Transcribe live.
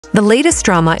The latest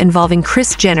drama involving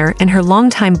Kris Jenner and her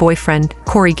longtime boyfriend,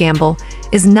 Corey Gamble,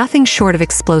 is nothing short of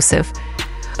explosive.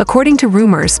 According to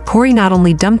rumors, Corey not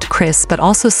only dumped Kris but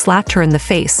also slapped her in the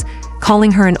face,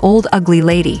 calling her an old ugly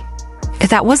lady. If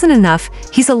that wasn't enough,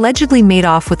 he's allegedly made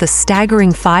off with a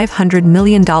staggering $500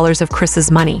 million of Kris's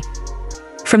money.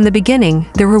 From the beginning,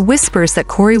 there were whispers that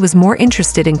Corey was more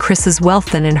interested in Kris's wealth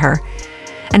than in her,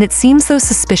 and it seems those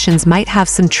suspicions might have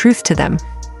some truth to them.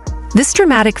 This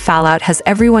dramatic fallout has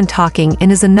everyone talking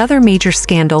and is another major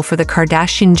scandal for the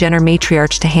Kardashian-Jenner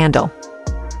matriarch to handle.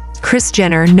 Kris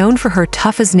Jenner, known for her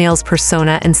tough-as-nails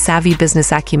persona and savvy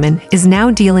business acumen, is now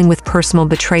dealing with personal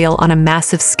betrayal on a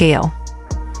massive scale.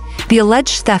 The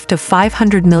alleged theft of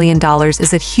 $500 million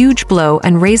is a huge blow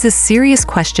and raises serious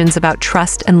questions about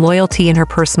trust and loyalty in her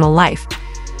personal life.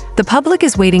 The public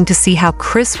is waiting to see how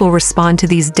Kris will respond to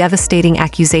these devastating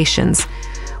accusations.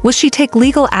 Will she take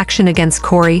legal action against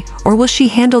Corey, or will she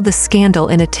handle the scandal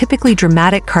in a typically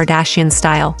dramatic Kardashian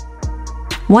style?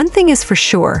 One thing is for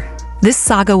sure, this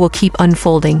saga will keep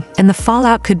unfolding, and the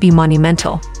fallout could be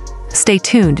monumental. Stay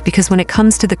tuned, because when it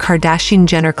comes to the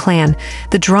Kardashian-Jenner clan,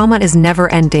 the drama is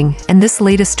never-ending, and this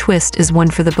latest twist is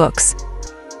one for the books.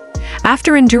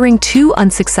 After enduring 2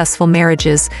 unsuccessful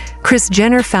marriages, Kris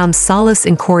Jenner found solace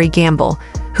in Corey Gamble,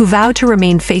 who vowed to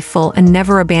remain faithful and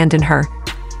never abandon her.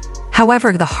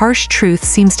 However, the harsh truth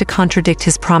seems to contradict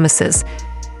his promises.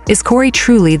 Is Corey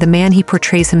truly the man he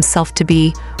portrays himself to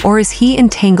be, or is he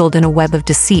entangled in a web of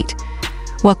deceit?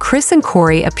 While Kris and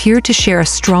Corey appear to share a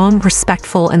strong,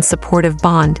 respectful, and supportive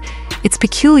bond, it's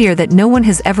peculiar that no one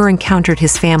has ever encountered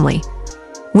his family.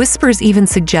 Whispers even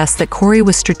suggest that Corey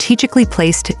was strategically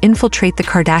placed to infiltrate the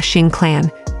Kardashian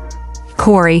clan.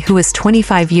 Corey, who is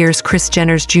 25 years Kris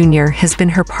Jenner's junior, has been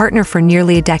her partner for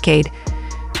nearly a decade.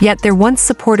 Yet their once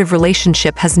supportive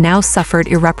relationship has now suffered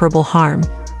irreparable harm.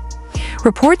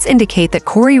 Reports indicate that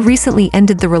Corey recently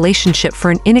ended the relationship for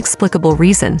an inexplicable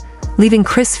reason, leaving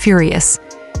Kris furious.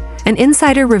 An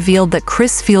insider revealed that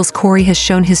Kris feels Corey has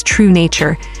shown his true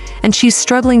nature, and she's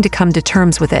struggling to come to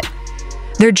terms with it.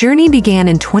 Their journey began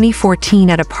in 2014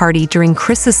 at a party during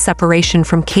Kris's separation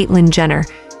from Caitlyn Jenner.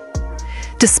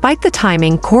 Despite the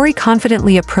timing, Corey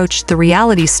confidently approached the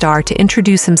reality star to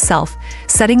introduce himself,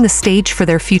 setting the stage for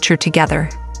their future together.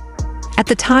 At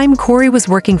the time, Corey was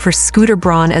working for Scooter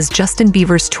Braun as Justin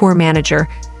Bieber's tour manager.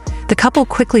 The couple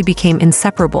quickly became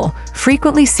inseparable,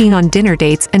 frequently seen on dinner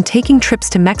dates and taking trips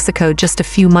to Mexico just a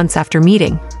few months after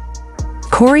meeting.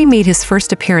 Corey made his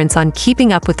first appearance on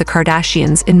Keeping Up with the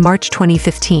Kardashians in March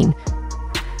 2015.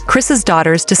 Kris's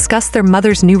daughters discussed their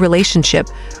mother's new relationship,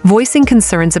 voicing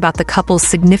concerns about the couple's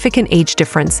significant age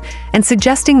difference and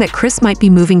suggesting that Kris might be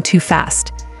moving too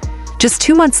fast. Just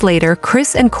 2 months later,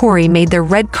 Kris and Corey made their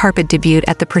red carpet debut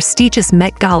at the prestigious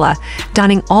Met Gala,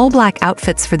 donning all-black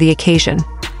outfits for the occasion.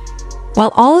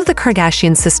 While all of the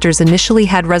Kardashian sisters initially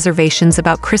had reservations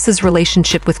about Kris's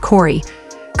relationship with Corey,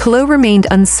 Khloe remained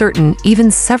uncertain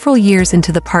even several years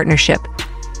into the partnership.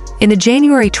 In a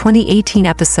January 2018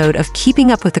 episode of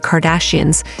Keeping Up with the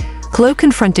Kardashians, Khloe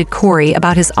confronted Corey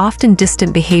about his often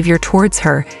distant behavior towards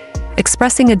her,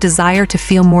 expressing a desire to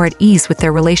feel more at ease with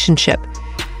their relationship.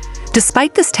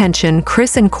 Despite this tension,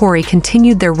 Kris and Corey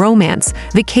continued their romance,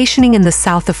 vacationing in the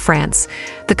south of France.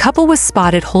 The couple was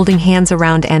spotted holding hands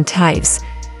around Antibes.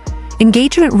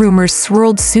 Engagement rumors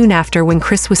swirled soon after when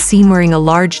Kris was seen wearing a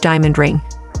large diamond ring.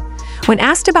 When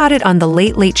asked about it on The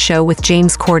Late Late Show with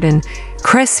James Corden,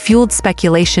 Kris fueled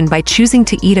speculation by choosing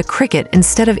to eat a cricket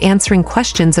instead of answering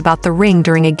questions about the ring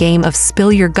during a game of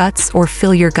Spill Your Guts or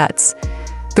Fill Your Guts.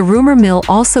 The rumor mill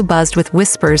also buzzed with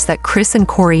whispers that Kris and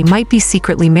Corey might be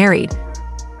secretly married.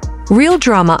 Real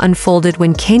drama unfolded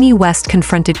when Kanye West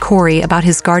confronted Corey about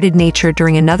his guarded nature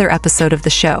during another episode of the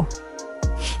show.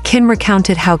 Kim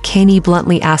recounted how Kanye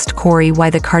bluntly asked Corey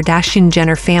why the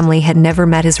Kardashian-Jenner family had never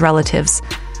met his relatives.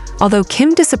 Although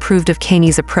Kim disapproved of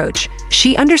Kanye's approach,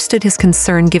 she understood his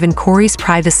concern given Corey's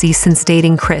privacy since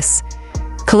dating Kris.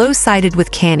 Khloe sided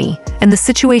with Kanye, and the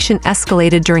situation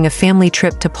escalated during a family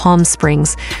trip to Palm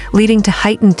Springs, leading to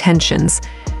heightened tensions.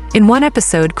 In one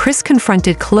episode, Kris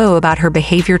confronted Khloe about her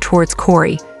behavior towards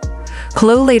Corey.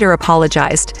 Khloe later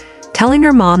apologized, telling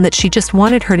her mom that she just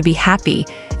wanted her to be happy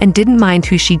and didn't mind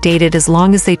who she dated as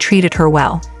long as they treated her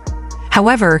well.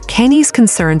 However, Kanye's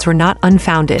concerns were not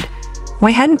unfounded. Why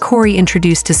hadn't Corey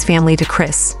introduced his family to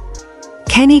Kris?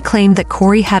 Kanye claimed that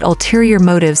Corey had ulterior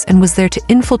motives and was there to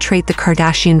infiltrate the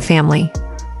Kardashian family.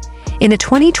 In a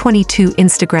 2022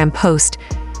 Instagram post,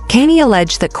 Kanye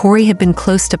alleged that Corey had been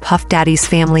close to Puff Daddy's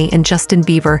family and Justin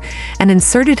Bieber and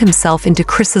inserted himself into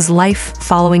Kris's life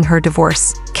following her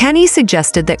divorce. Kanye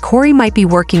suggested that Corey might be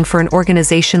working for an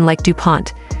organization like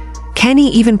DuPont. Kenny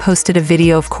even posted a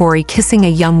video of Kory kissing a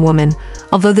young woman,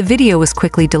 although the video was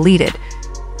quickly deleted.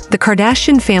 The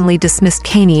Kardashian family dismissed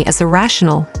Kenny as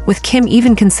irrational, with Kim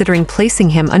even considering placing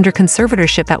him under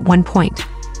conservatorship at one point.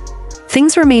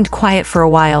 Things remained quiet for a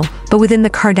while, but within the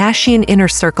Kardashian inner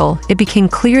circle, it became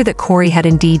clear that Kory had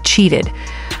indeed cheated.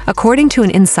 According to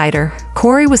an insider,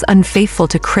 Kory was unfaithful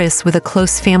to Kris with a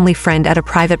close family friend at a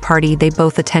private party they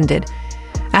both attended.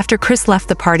 After Kris left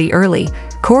the party early,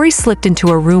 Kory slipped into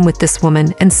a room with this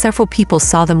woman and several people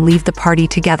saw them leave the party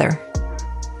together.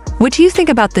 What do you think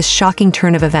about this shocking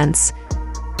turn of events?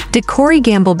 Did Kory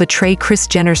Gamble betray Kris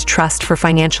Jenner's trust for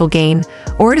financial gain,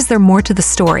 or is there more to the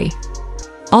story?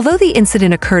 Although the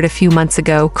incident occurred a few months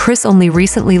ago, Kris only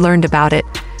recently learned about it,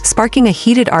 sparking a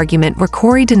heated argument where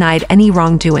Kory denied any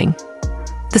wrongdoing.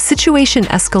 The situation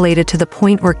escalated to the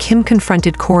point where Kim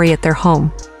confronted Kory at their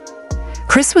home.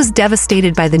 Kris was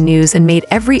devastated by the news and made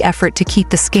every effort to keep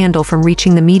the scandal from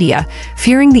reaching the media,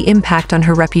 fearing the impact on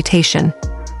her reputation.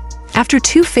 After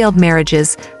 2 failed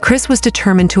marriages, Kris was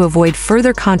determined to avoid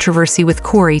further controversy with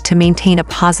Kory to maintain a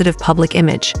positive public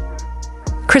image.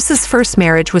 Kris's first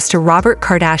marriage was to Robert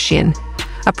Kardashian,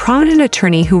 a prominent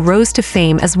attorney who rose to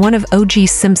fame as one of O.J.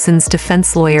 Simpson's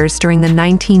defense lawyers during the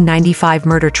 1995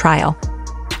 murder trial.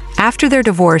 After their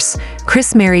divorce,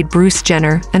 Kris married Bruce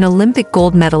Jenner, an Olympic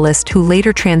gold medalist who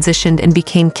later transitioned and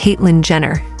became Caitlyn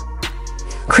Jenner.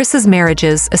 Kris's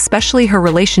marriages, especially her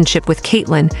relationship with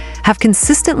Caitlyn, have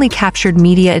consistently captured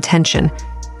media attention.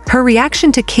 Her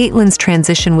reaction to Caitlyn's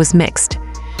transition was mixed.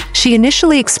 She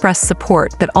initially expressed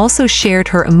support but also shared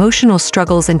her emotional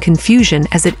struggles and confusion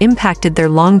as it impacted their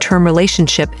long-term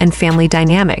relationship and family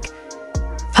dynamic.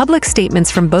 Public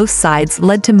statements from both sides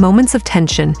led to moments of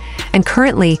tension, and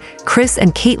currently, Kris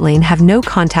and Caitlyn have no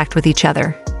contact with each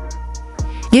other.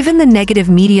 Given the negative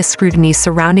media scrutiny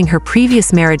surrounding her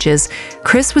previous marriages,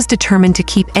 Kris was determined to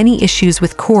keep any issues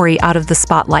with Kory out of the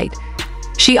spotlight.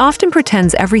 She often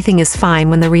pretends everything is fine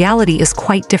when the reality is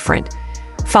quite different.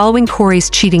 Following Kory's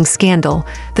cheating scandal,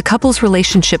 the couple's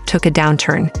relationship took a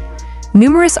downturn.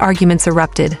 Numerous arguments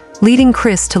erupted, leading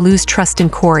Kris to lose trust in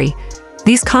Kory.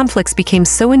 These conflicts became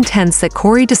so intense that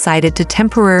Kory decided to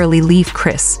temporarily leave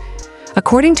Kris.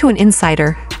 According to an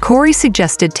insider, Kory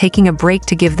suggested taking a break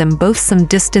to give them both some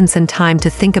distance and time to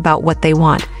think about what they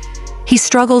want. He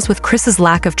struggles with Kris's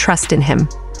lack of trust in him.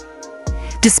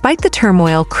 Despite the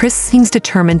turmoil, Kris seems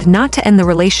determined not to end the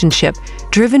relationship,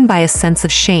 driven by a sense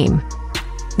of shame.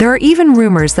 There are even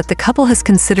rumors that the couple has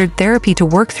considered therapy to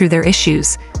work through their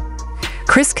issues.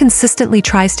 Kris consistently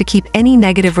tries to keep any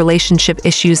negative relationship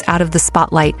issues out of the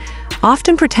spotlight,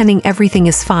 often pretending everything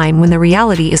is fine when the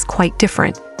reality is quite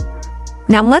different.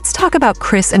 Now let's talk about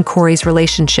Kris and Kory's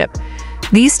relationship.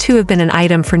 These two have been an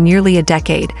item for nearly a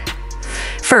decade.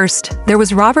 First, there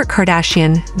was Robert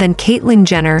Kardashian, then Caitlyn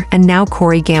Jenner, and now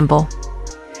Kory Gamble.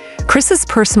 Kris's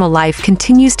personal life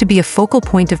continues to be a focal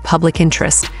point of public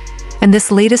interest, and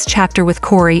this latest chapter with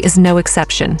Kory is no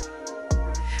exception.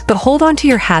 But hold on to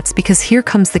your hats because here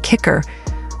comes the kicker.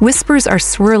 Whispers are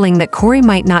swirling that Kory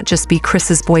might not just be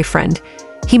Kris's boyfriend.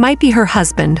 He might be her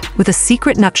husband, with a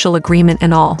secret nuptial agreement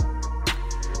and all.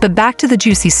 But back to the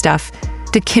juicy stuff.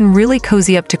 Did Kim really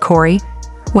cozy up to Kory?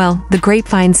 Well, the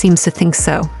grapevine seems to think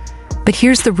so. But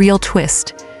here's the real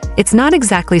twist. It's not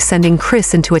exactly sending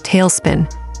Kris into a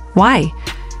tailspin. Why?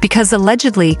 Because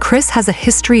allegedly, Kris has a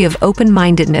history of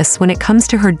open-mindedness when it comes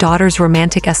to her daughter's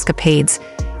romantic escapades,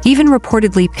 even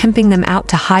reportedly pimping them out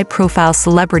to high-profile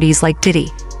celebrities like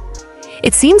Diddy.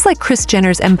 It seems like Kris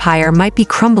Jenner's empire might be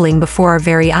crumbling before our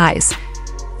very eyes.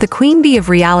 The queen bee of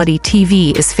reality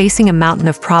TV is facing a mountain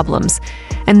of problems,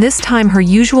 and this time her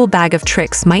usual bag of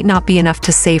tricks might not be enough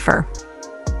to save her.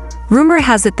 Rumor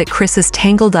has it that Kris is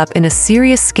tangled up in a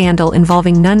serious scandal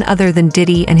involving none other than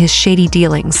Diddy and his shady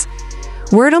dealings.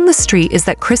 Word on the street is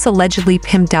that Kris allegedly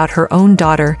pimped out her own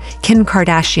daughter, Kim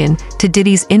Kardashian, to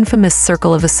Diddy's infamous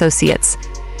circle of associates.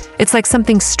 It's like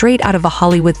something straight out of a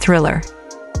Hollywood thriller.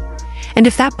 And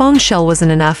if that bombshell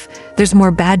wasn't enough, there's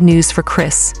more bad news for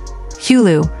Kris.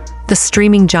 Hulu, the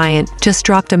streaming giant, just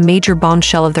dropped a major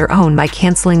bombshell of their own by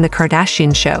canceling the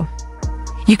Kardashian show.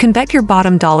 You can bet your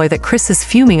bottom dollar that Kris is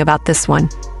fuming about this one.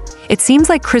 It seems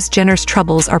like Kris Jenner's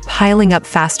troubles are piling up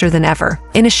faster than ever.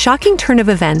 In a shocking turn of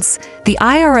events, the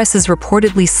IRS is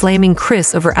reportedly slamming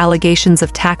Kris over allegations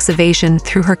of tax evasion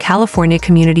through her California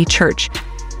community church.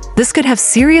 This could have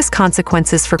serious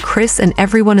consequences for Kris and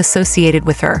everyone associated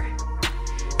with her.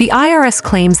 The IRS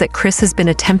claims that Kris has been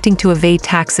attempting to evade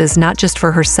taxes not just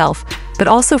for herself, but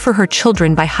also for her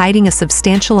children by hiding a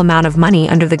substantial amount of money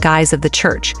under the guise of the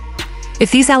church. If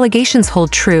these allegations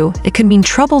hold true, it could mean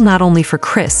trouble not only for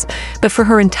Kris, but for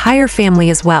her entire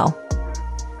family as well.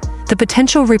 The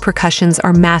potential repercussions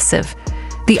are massive.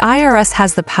 The IRS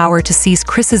has the power to seize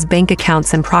Kris's bank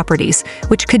accounts and properties,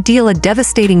 which could deal a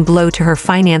devastating blow to her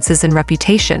finances and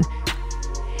reputation.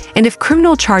 And if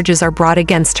criminal charges are brought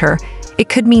against her, it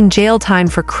could mean jail time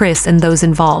for Kris and those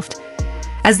involved.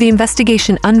 As the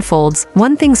investigation unfolds,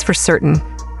 one thing's for certain: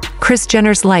 Kris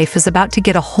Jenner's life is about to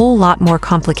get a whole lot more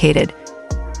complicated.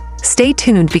 Stay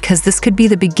tuned, because this could be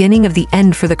the beginning of the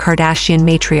end for the Kardashian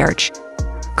matriarch.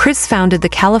 Kris founded the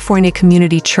California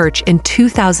Community Church in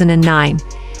 2009,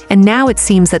 and now it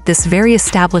seems that this very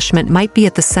establishment might be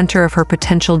at the center of her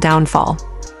potential downfall.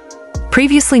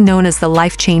 Previously known as the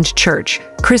Life Change Church,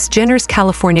 Kris Jenner's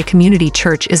California Community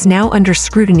Church is now under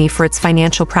scrutiny for its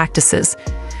financial practices.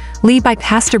 Led by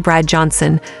Pastor Brad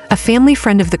Johnson, a family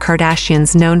friend of the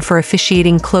Kardashians known for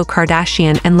officiating Khloe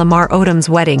Kardashian and Lamar Odom's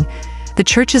wedding, the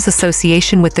church's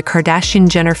association with the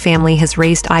Kardashian-Jenner family has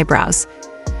raised eyebrows.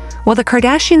 While the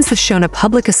Kardashians have shown a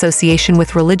public association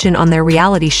with religion on their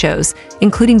reality shows,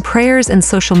 including prayers and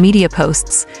social media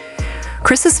posts,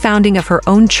 Kris's founding of her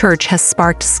own church has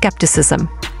sparked skepticism.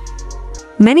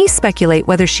 Many speculate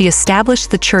whether she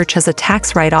established the church as a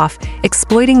tax write-off,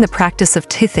 exploiting the practice of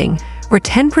tithing, where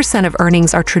 10% of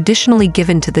earnings are traditionally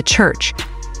given to the church.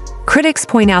 Critics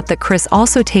point out that Kris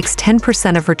also takes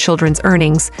 10% of her children's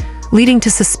earnings, leading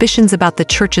to suspicions about the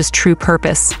church's true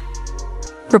purpose.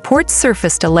 Reports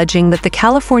surfaced alleging that the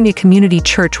California Community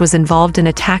Church was involved in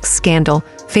a tax scandal,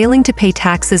 failing to pay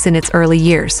taxes in its early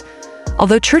years.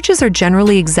 Although churches are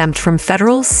generally exempt from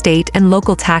federal, state, and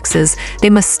local taxes, they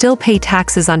must still pay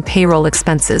taxes on payroll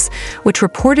expenses, which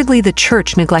reportedly the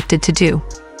church neglected to do.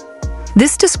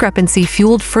 This discrepancy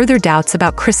fueled further doubts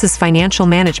about Kris's financial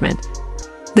management.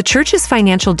 The church's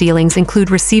financial dealings include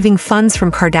receiving funds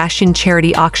from Kardashian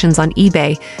charity auctions on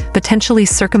eBay, potentially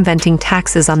circumventing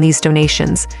taxes on these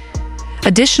donations.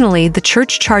 Additionally, the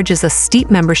church charges a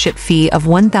steep membership fee of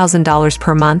 $1,000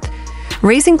 per month,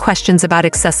 raising questions about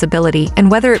accessibility and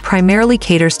whether it primarily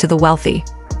caters to the wealthy.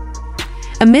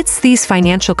 Amidst these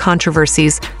financial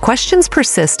controversies, questions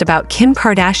persist about Kim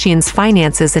Kardashian's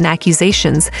finances and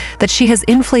accusations that she has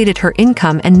inflated her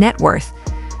income and net worth.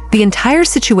 The entire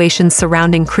situation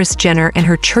surrounding Kris Jenner and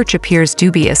her church appears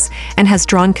dubious and has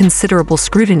drawn considerable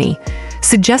scrutiny,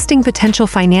 suggesting potential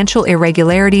financial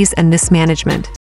irregularities and mismanagement.